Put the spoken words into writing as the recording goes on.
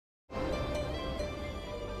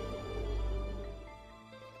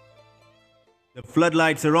The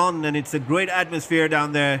floodlights are on and it's a great atmosphere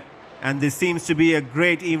down there, and this seems to be a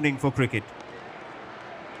great evening for cricket.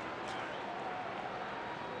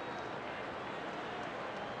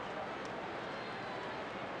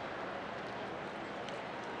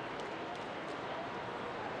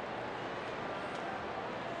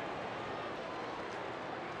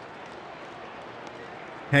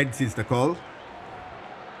 Heads is the call.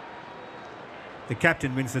 The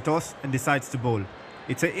captain wins the toss and decides to bowl.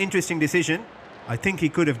 It's an interesting decision. I think he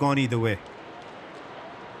could have gone either way.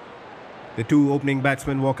 The two opening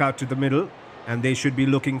batsmen walk out to the middle, and they should be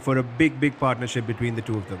looking for a big partnership between the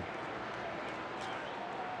two of them.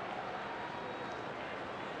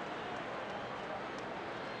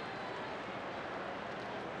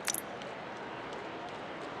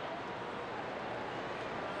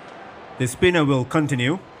 The spinner will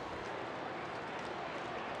continue.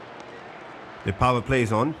 The power play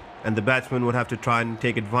is on, and the batsman would have to try and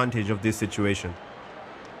take advantage of this situation.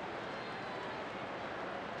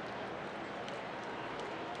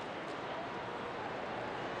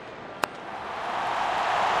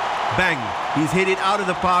 Bang! He's hit it out of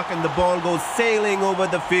the park and the ball goes sailing over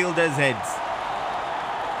the fielders' heads.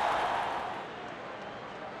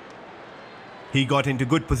 He got into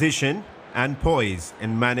good position and poise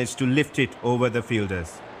and managed to lift it over the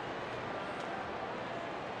fielders.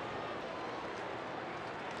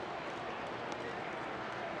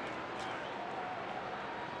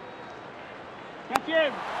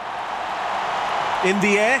 In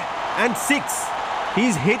the air and 6.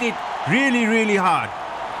 He's hit it really hard.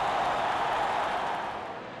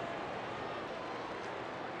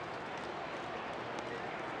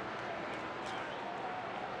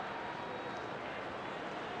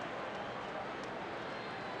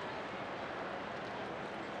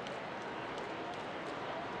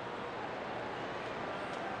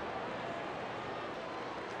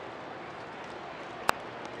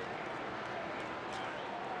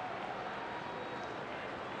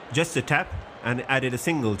 Just a tap and added a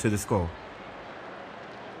single to the score.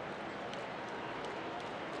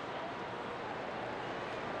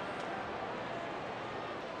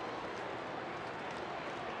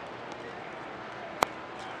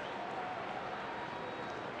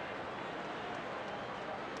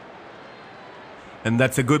 And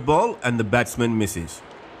that's a good ball and the batsman misses.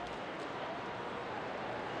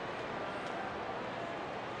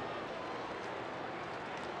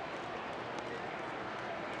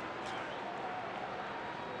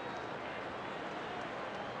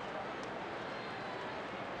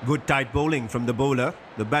 Good tight bowling from the bowler.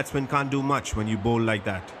 The batsman can't do much when you bowl like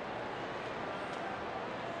that.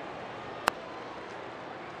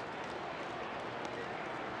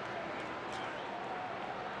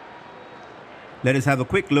 Let us have a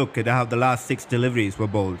quick look at how the last 6 deliveries were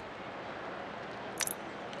bowled.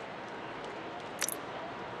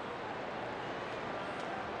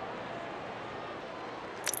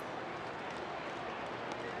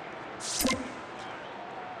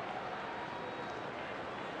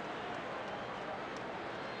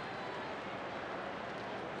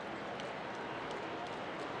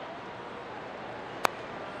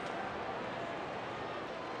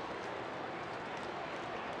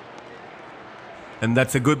 And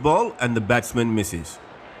that's a good ball and the batsman misses.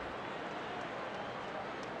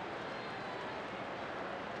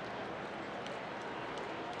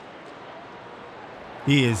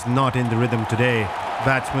 He is not in the rhythm today.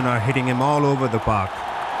 Batsmen are hitting him all over the park.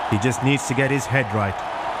 He just needs to get his head right.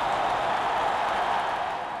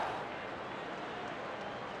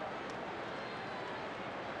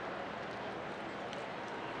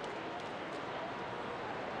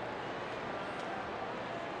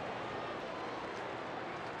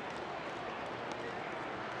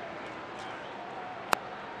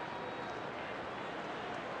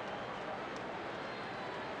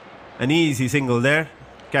 An easy single there,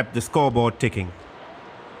 kept the scoreboard ticking.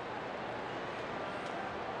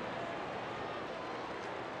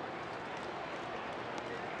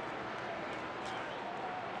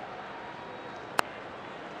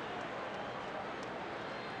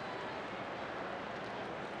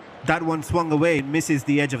 That one swung away and misses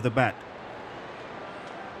the edge of the bat.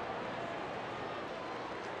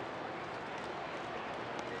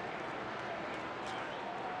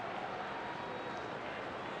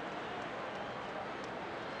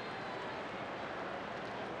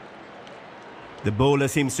 The bowler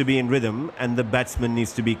seems to be in rhythm and the batsman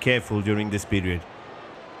needs to be careful during this period.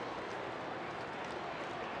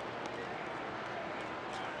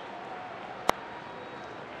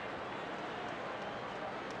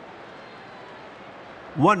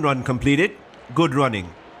 One run completed. Good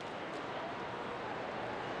running.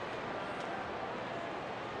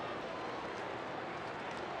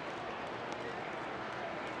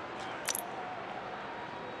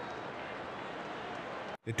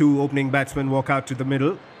 The two opening batsmen walk out to the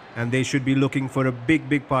middle, and they should be looking for a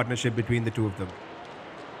big partnership between the two of them.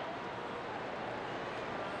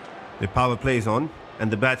 The power play is on,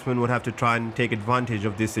 and the batsman would have to try and take advantage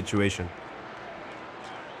of this situation.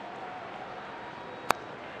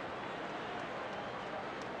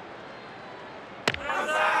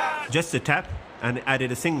 Just a tap and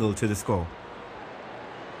added a single to the score.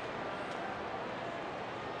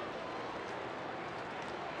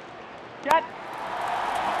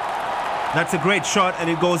 That's a great shot, and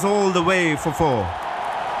it goes all the way for 4.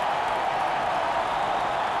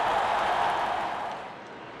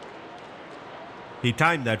 He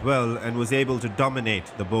timed that well and was able to dominate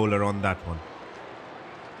the bowler on that one.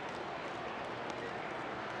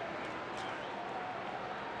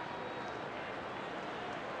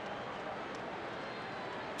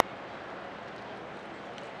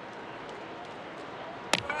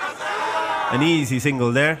 An easy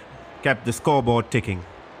single there, kept the scoreboard ticking.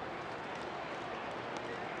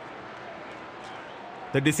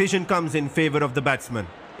 The decision comes in favour of the batsman.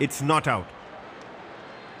 It's not out.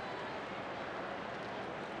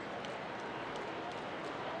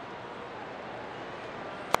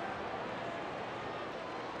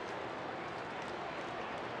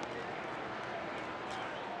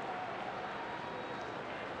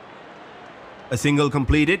 A single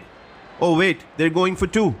completed. Oh wait, they're going for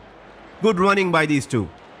 2. Good running by these two.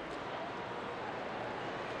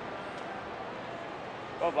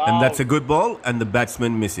 And that's a good ball, and the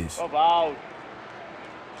batsman misses.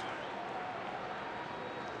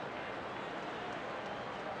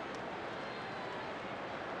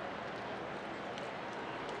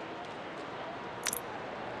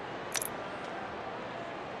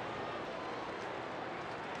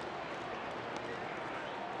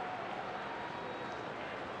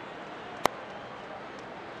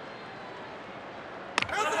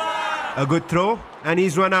 A good throw, and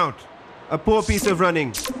he's run out. A poor piece of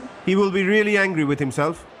running. He will be really angry with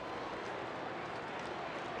himself.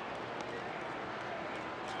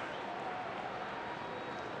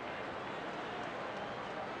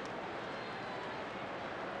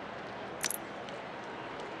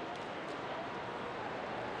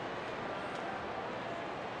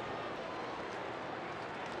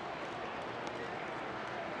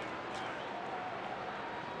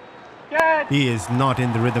 He is not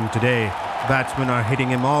in the rhythm today. Batsmen are hitting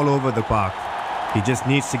him all over the park. He just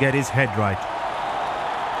needs to get his head right.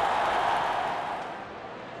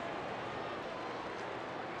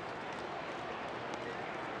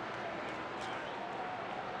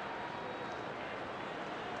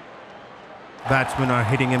 Batsmen are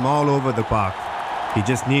hitting him all over the park. He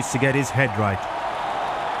just needs to get his head right.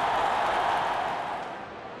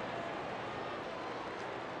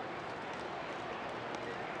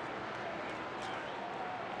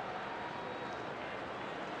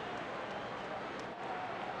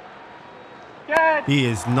 He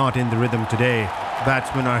is not in the rhythm today.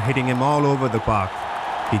 Batsmen are hitting him all over the park.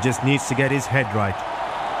 He just needs to get his head right.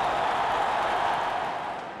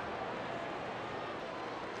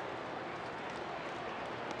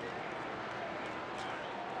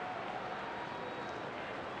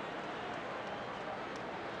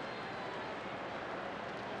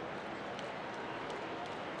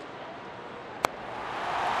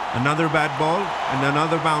 Another bad ball and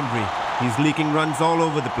another boundary. He's leaking runs all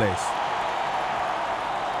over the place.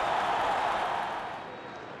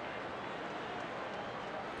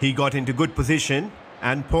 He got into good position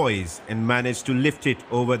and poise and managed to lift it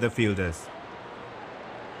over the fielders.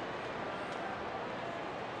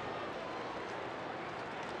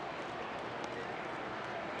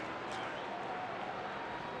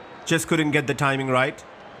 Just couldn't get the timing right.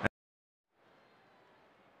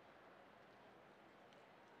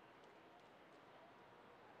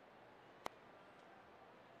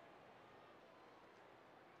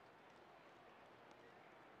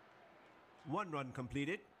 One run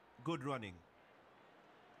completed. Good running.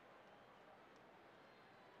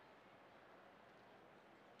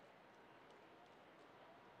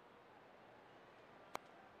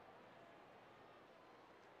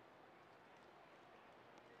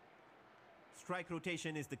 Strike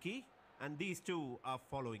rotation is the key, and these two are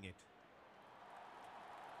following it.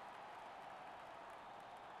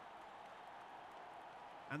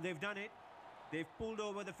 And they've done it. They've pulled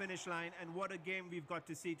over the finish line, and what a game we've got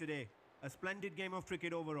to see today. A splendid game of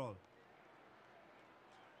cricket overall.